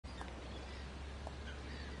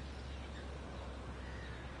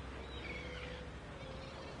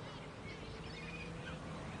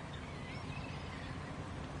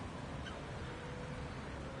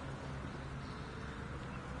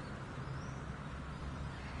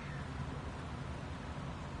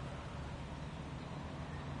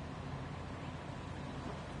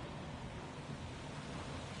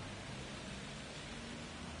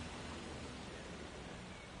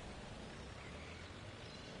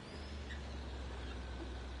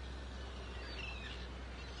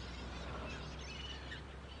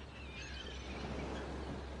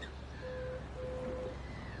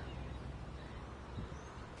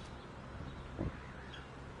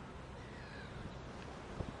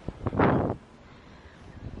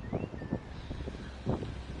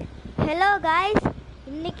Hello guys,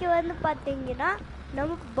 இன்னைக்கு வந்து பார்த்தீங்கன்னா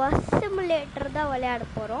நம்ம பஸ் சிமுலேட்டர் தான் விளையாட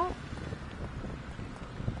போகிறோம்.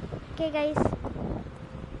 ஓகே காய்ஸ்,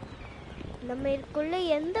 நம்ம இதுக்குள்ளே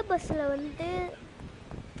எந்த பஸ்ஸில் வந்து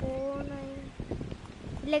போன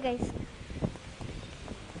இல்லை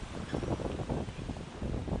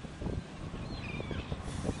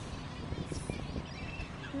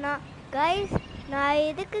காய்ஸ், நான்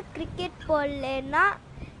எதுக்கு கிரிக்கெட் போடலன்னா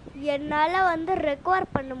என்னால் வந்து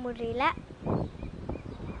ரெக்கவர் பண்ண முடியல.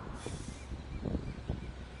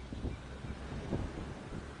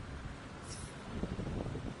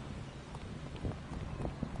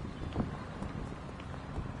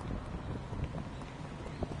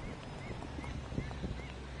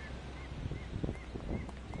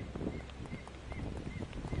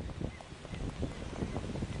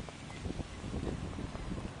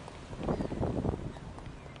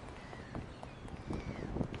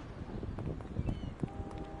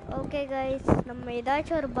 ஓகே கைஸ், நம்ம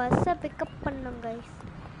ஏதாச்சும் ஒரு பஸ்ஸை பிக்கப் பண்ணோம் கைஸ்.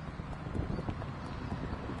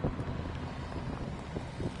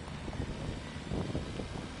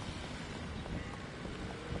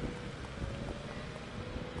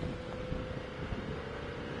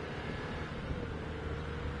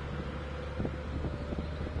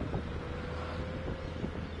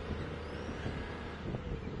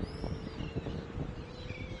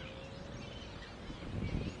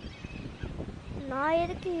 நான்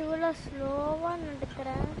எதுக்கு இவ்வளோ ஸ்லோவாக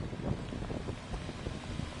நடக்கிறேன்?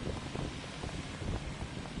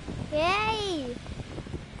 ஏய்,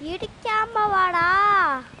 இடிக்காம வாடா.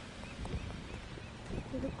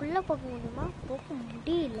 இதுக்குள்ளே போக முடியுமா? போக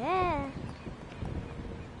முடியல.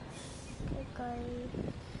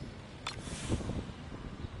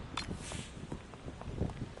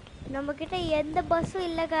 நம்மக்கிட்ட எந்த பஸ்ஸும்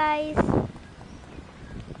இல்லை காய்ஸ்.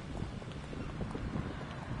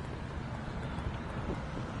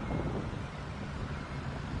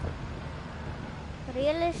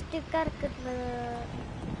 ரியலிஸ்டிக்காக இருக்குது.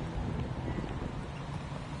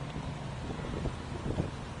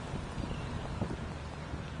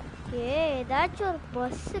 ஏதாச்சும் ஒரு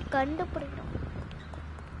பஸ்ஸு கண்டுபிடிக்கணும்.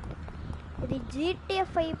 இது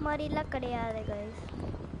ஜிடிஎஃப் 5 மாதிரிலாம் கிடையாது கைஸ்.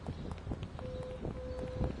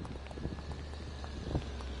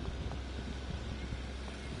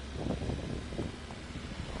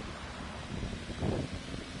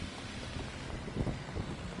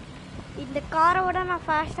 இந்த காரை விட நான்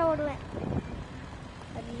ஃபாஸ்ட்டாக ஓடுவேன்.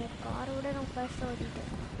 இந்த காரை விட நான் ஃபாஸ்ட்டாக ஓடிட்டேன்.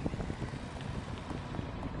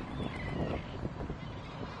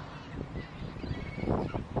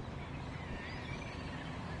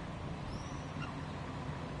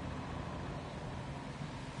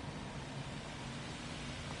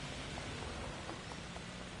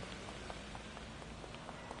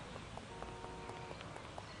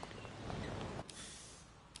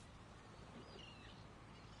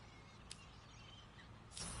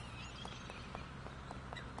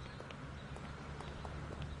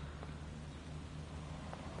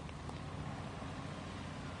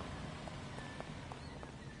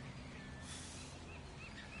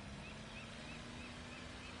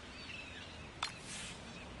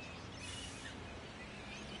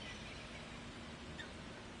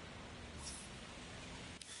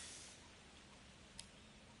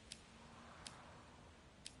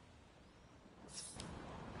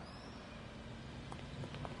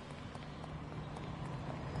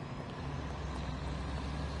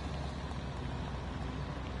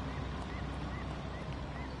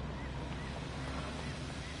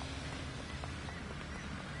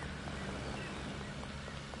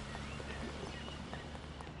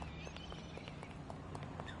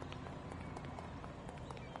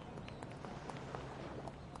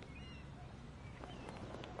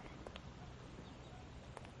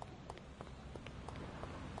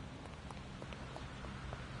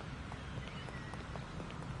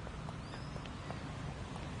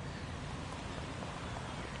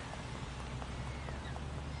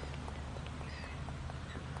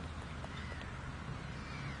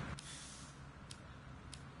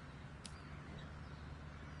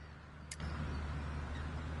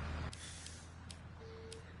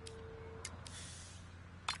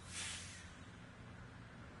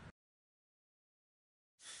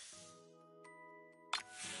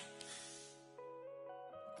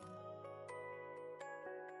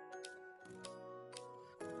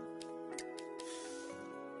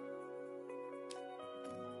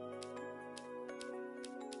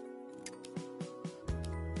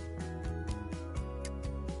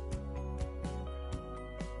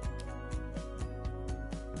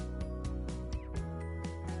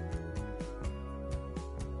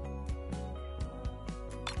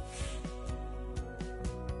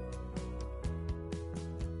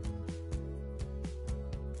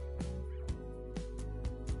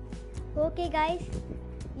 ஓகே காய்ஸ்,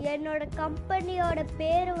 என்னோட கம்பெனியோட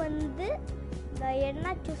பேர் வந்து நான்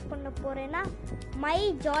என்ன சூஸ் பண்ண போகிறேன்னா மை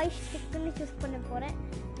ஜாய்ஸ்டிக்னு சூஸ் பண்ண போகிறேன்.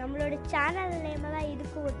 நம்மளோட சேனல் நேமை தான்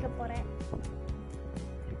இதுக்கு வைக்க போகிறேன்,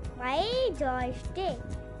 my joystick.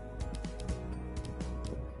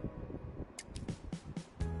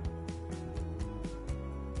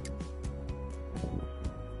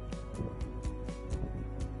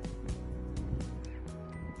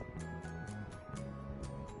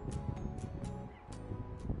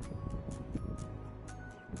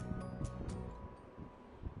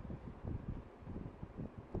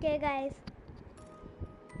 Okay guys,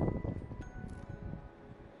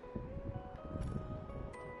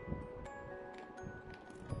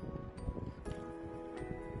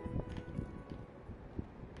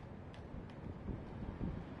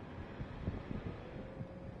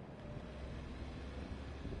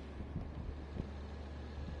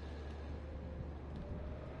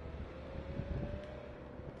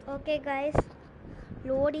 okay guys,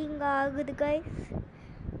 loading ஆகுது காய்ஸ்,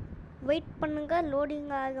 வெயிட் பண்ணுங்க,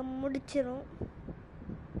 லோடிங் ஆக முடிச்சிடும்.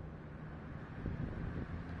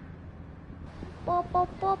 போ போ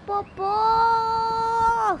போ போ போ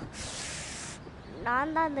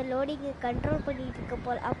நான் தான் அந்த லோடிங்கை கண்ட்ரோல் பண்ணிட்டு இருக்க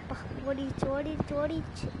போல. அப்பா, ஓடிச்சு ஓடிச்சு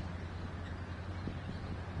ஓடிச்சு.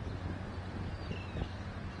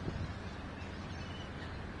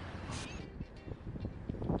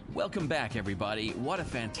 Welcome back, everybody. What a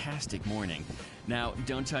fantastic morning. Now,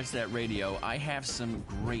 don't touch that radio. I have some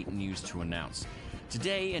great news to announce.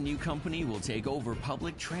 Today, a new company will take over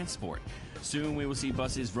public transport. Soon, we will see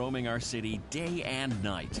buses roaming our city day and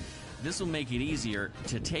night. This will make it easier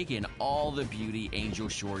to take in all the beauty Angel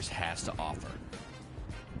Shores has to offer.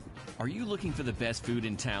 Are you looking for the best food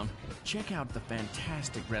in town? Check out the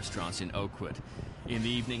fantastic restaurants in Oakwood. In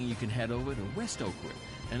the evening, you can head over to West Oakwood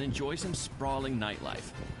and enjoy some sprawling nightlife.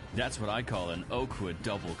 That's what I call an Oakwood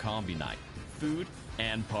double combi night. Food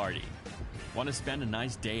and party. Want to spend a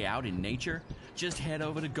nice day out in nature? Just head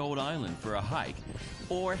over to Gold Island for a hike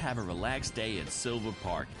or have a relaxed day at Silver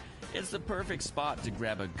Park. It's the perfect spot to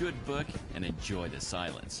grab a good book and enjoy the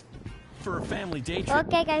silence. For a family day trip.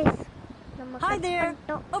 Okay guys, Hi there.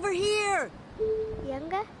 Over here.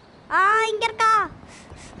 எங்க? இங்க இருக்கா.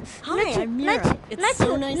 Hi, I'm Mira. It's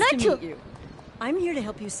so nice to meet you. I'm here to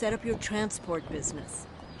help you set up your transport business.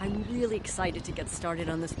 I'm really excited to get started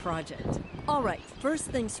on this project. All right, first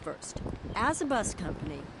things first. As a bus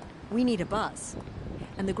company, we need a bus.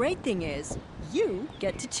 And the great thing is, you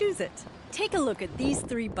get to choose it. Take a look at these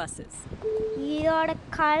 3 buses. இதோட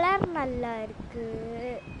colour நல்லா இருக்கு,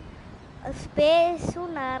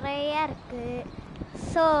 ஸ்பேஸும் நிறைய இருக்கு.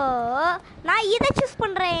 So நான் இதை choose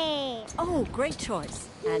பண்ணுறேன். Oh, great choice.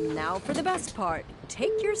 And now for the best part.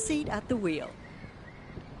 Take your seat at the wheel.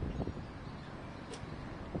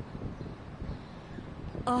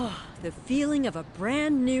 Oh, the feeling of a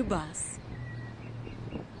brand new bus.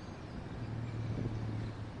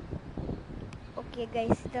 Okay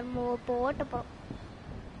guys, நம்ம இப்போ ஓட்ட போகிறோம்.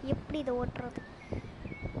 எப்படி இதை ஓட்டுறது?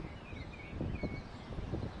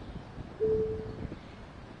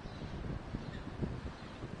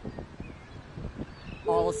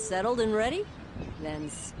 All settled and ready? Then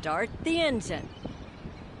start the engine.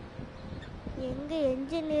 எங்க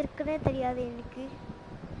engine இருக்குன்னே தெரியாது எனக்கு.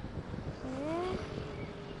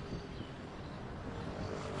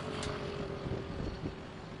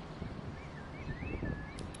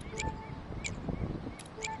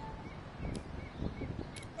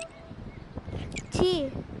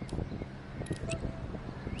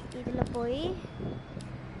 இதுல போய்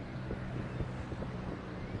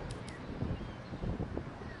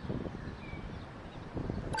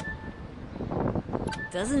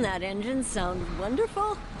Doesn't that engine sound wonderful?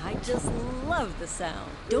 I just love the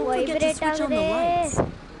sound. Don't forget to switch on the lights.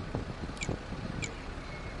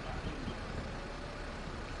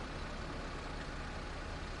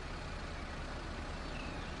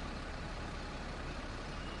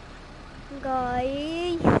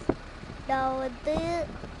 Guys, அதாவது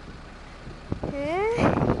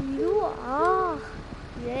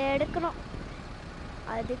இதை எடுக்கணும்.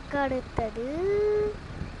 அதுக்கு அடுத்தது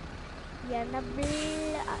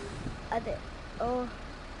அது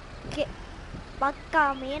ஓகே,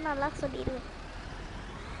 பக்காமே நல்லா சொல்லிடுவேன்.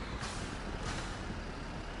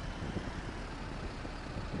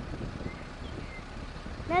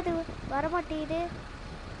 என்னது வரமாட்டேங்குது?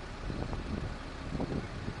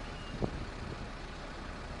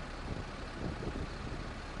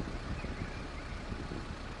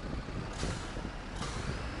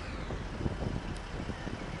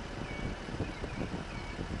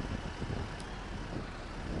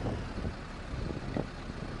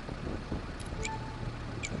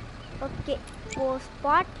 ஓகே, இப்போது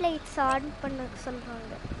ஸ்பாட் லைட்ஸ் ஆன் பண்ண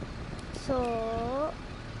சொல்கிறாங்க. ஸோ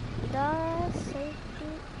இதான்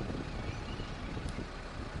சைக்கிள்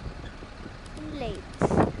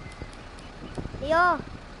லைட்ஸ். ஐயோ,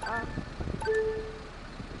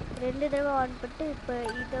 2 தடவை ஆன் பண்ணிட்டு இப்போ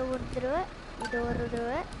இதை ஒரு தடவை, இதை ஒரு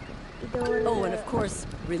தடவை, இதை ஒரு Oh, and of course,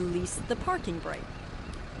 release the parking brake.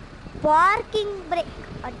 Parking brake.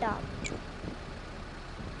 அடா,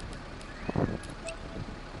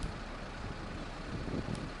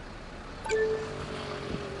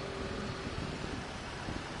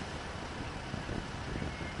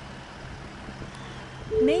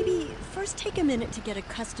 Maybe first take a minute to get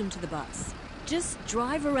accustomed to the bus. Just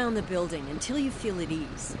drive around the building until you feel at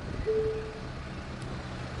ease.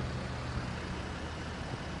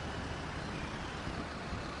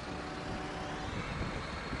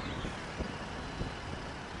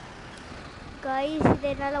 Guys இதை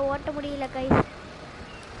என்னால் ஓட்ட முடியல guys.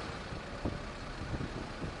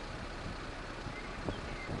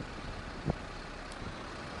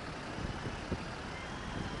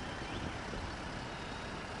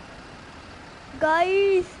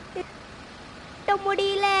 Guys ஓட்ட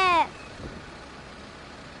முடியல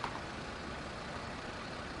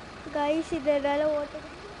guys, இதை என்னால் ஓட்ட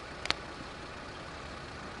முடியல.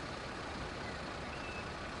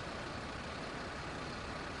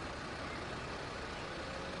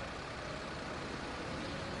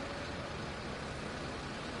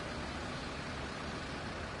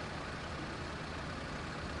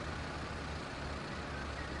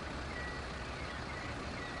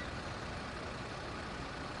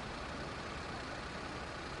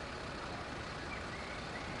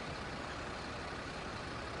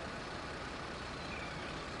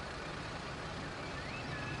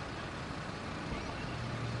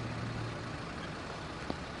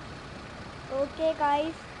 ஓகே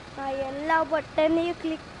கைஸ், நான் எல்லா பட்டனையும்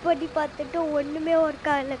கிளிக் பண்ணி பார்த்துட்டு ஒன்றுமே ஒர்க்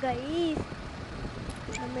ஆகலை கைஸ்.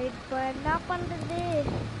 நம்ம இப்போ என்ன பண்ணுறது?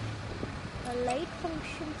 லைட்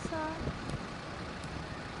ஃபங்க்ஷன்ஸா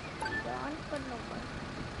ஆன் பண்ணோமா?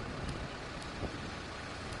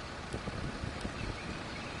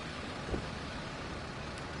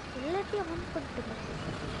 எல்லாத்தையும் ஆன் பண்ணிட்டு இருக்கு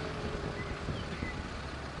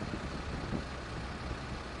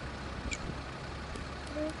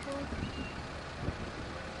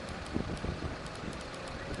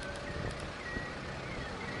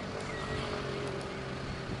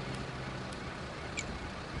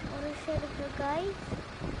கைஸ்.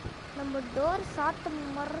 நம்ம டோர் சாத்த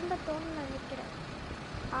மறந்துட்டோம்னு நினைக்கிறேன்.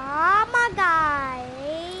 ஆமா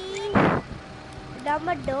கைஸ்,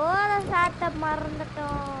 நம்ம டோரை சாத்த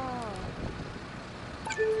மறந்துட்டோம்.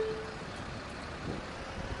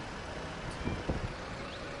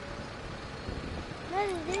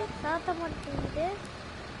 இது சாத்த மாட்டேங்குது.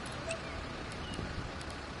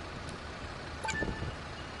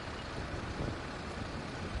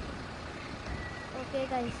 ஓகே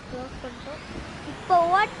கைஸ், க்ளோஸ் பண்ணிட்டோம். இப்போ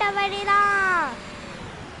ஓட்ட வேண்டியதான்.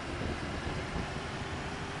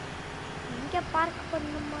 இங்கே பார்க்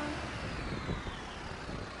பண்ணுமா?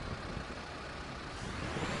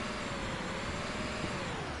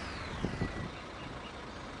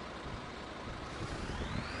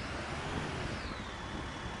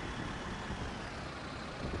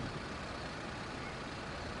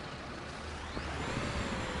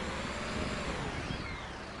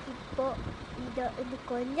 இப்போ இது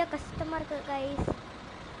கொஞ்சம் கஷ்டமா இருக்கு guys.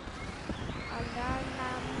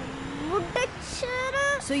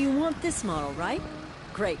 So you want this model, right?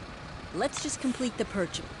 Great. Let's just complete the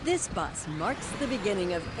purchase. This bus marks the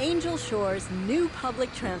beginning of Angel Shore's new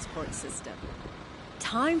public transport system.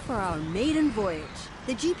 Time for our maiden voyage.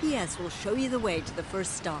 The GPS will show you the way to the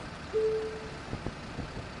first stop.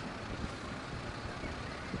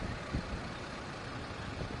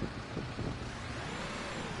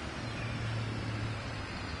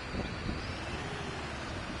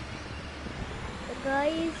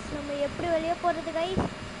 Guys, நம்ம எப்படி வெளியே போறது guys?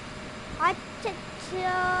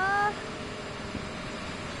 அச்சச்சோ,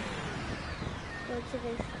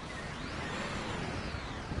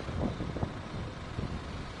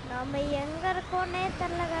 நம்ம எங்க இருக்கோன்னே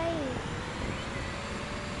தெரியல guys.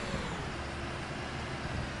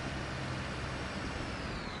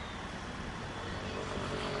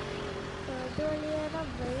 அது வழியா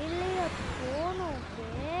தான் வெளியே போகணும். ஓகே,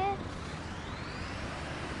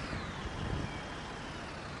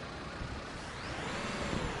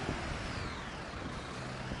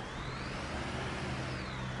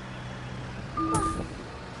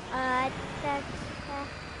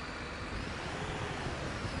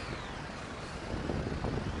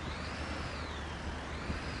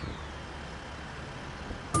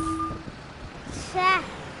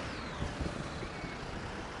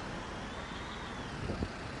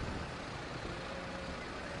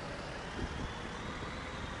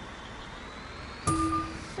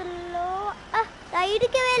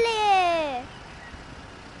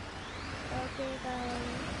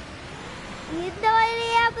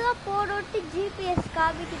 ஜிபிஎஸ்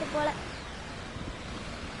காமிக்கிட்டு போல.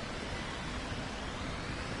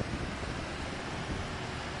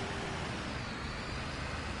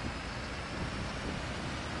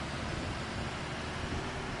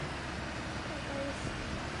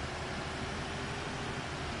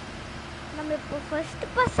 நம்ம இப்போ ஃபர்ஸ்ட்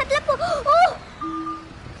பர்சன்ல போ. ஓ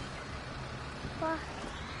வா.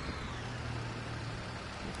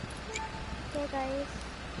 ஓகே गाइस,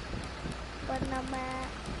 இப்போ நம்ம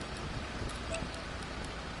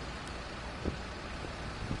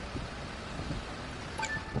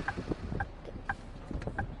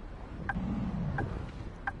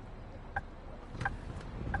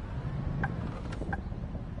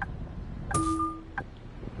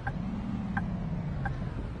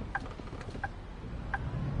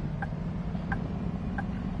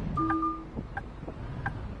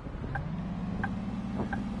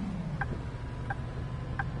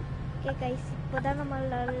ஓகே गाइस, இப்போதான் நம்ம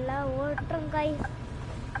நல்லா ஓட்டுறோம் गाइस.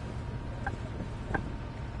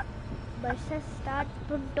 பஸ்ஸை ஸ்டார்ட்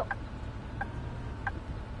பண்ணிட்டோம்.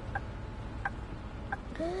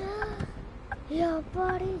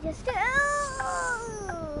 எப்பாடி ஜஸ்ட்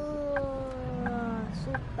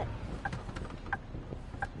சூப்பர்.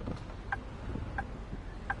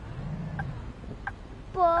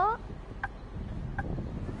 இப்போ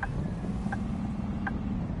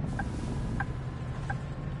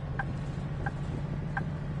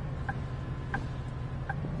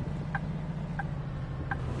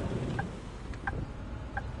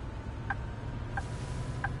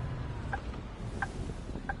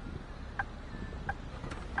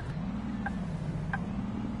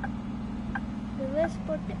ரிவர்ஸ்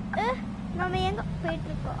போட்டு நம்ம எங்க போயிட்டு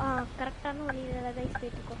இருக்கோம்? கரெக்டான வழியில தான் கைஸ்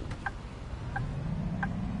போயிட்டு இருக்கோம்.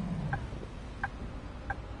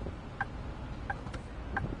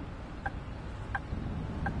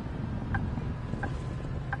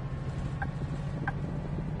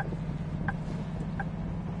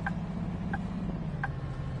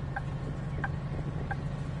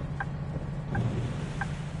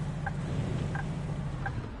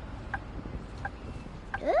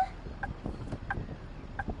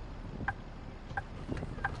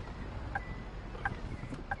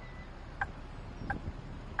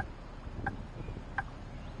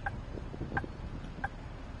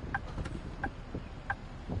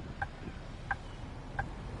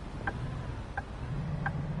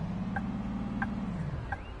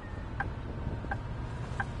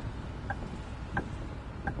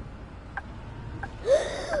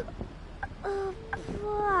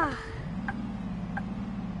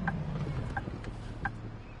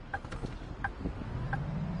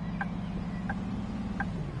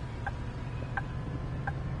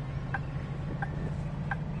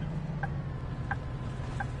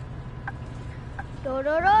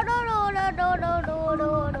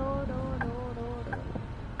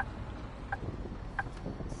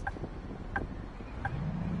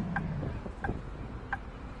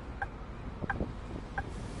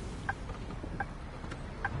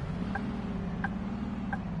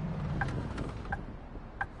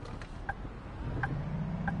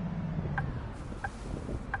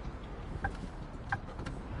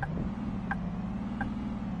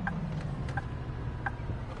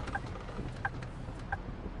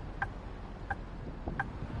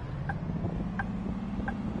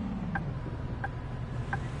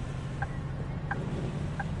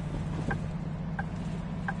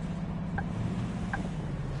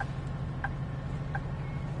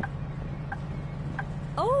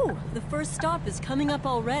 Oh, the first stop is coming up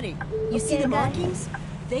already. You see the markings?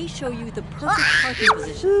 They show you the perfect parking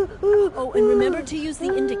position. Oh, and remember to use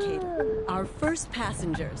the indicator. Our first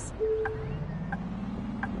passengers.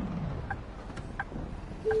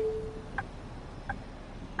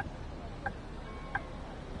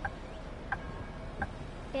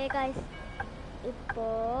 Okay guys, இப்போ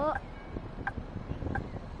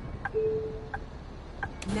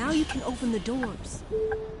Now you can open the doors.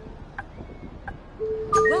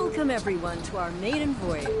 Welcome everyone to our maiden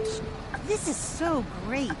voyage. This is so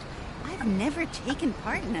great. I've never taken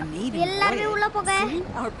part in a maiden எல்லாரும் உள்ள voyage. போங்க. See?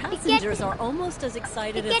 Our passengers are almost as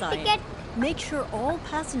excited as I am. Make sure all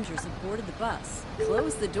passengers have boarded the bus.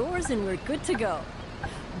 Close the doors and we're good to go.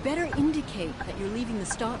 Better indicate that you're leaving the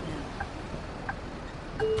stop now.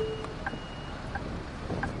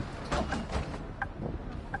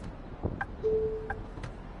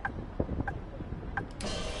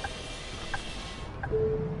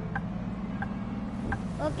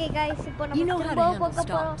 Okay guys, இப்போ You நம்ம know how to திரும்ப handle போக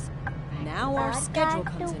போறோம். stops. Now our schedule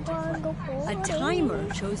comes into play. A timer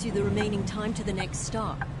shows you the remaining time to the next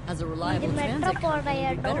stop. As a இது reliable metro transit போற company,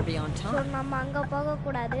 we better இடம். be on so time. நம்ம அங்க போக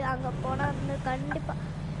கூடாது. அங்க போனா வந்து கண்டிப்பா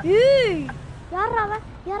ஏய் யாரா அவன்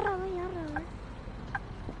யாரா அவன் யாரா அவன்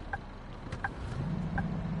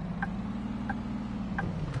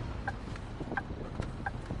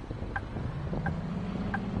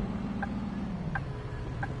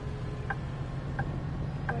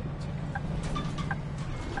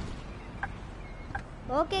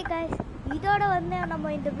ஓகே गाइस இதோட வந்து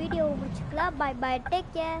நம்ம இந்த வீடியோவை முடிச்சுக்கலாம் பை பை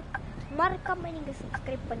டேக் கேர் மறக்காம நீங்க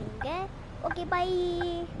சப்ஸ்கிரைப் பண்ணுங்க ஓகே பை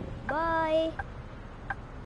பை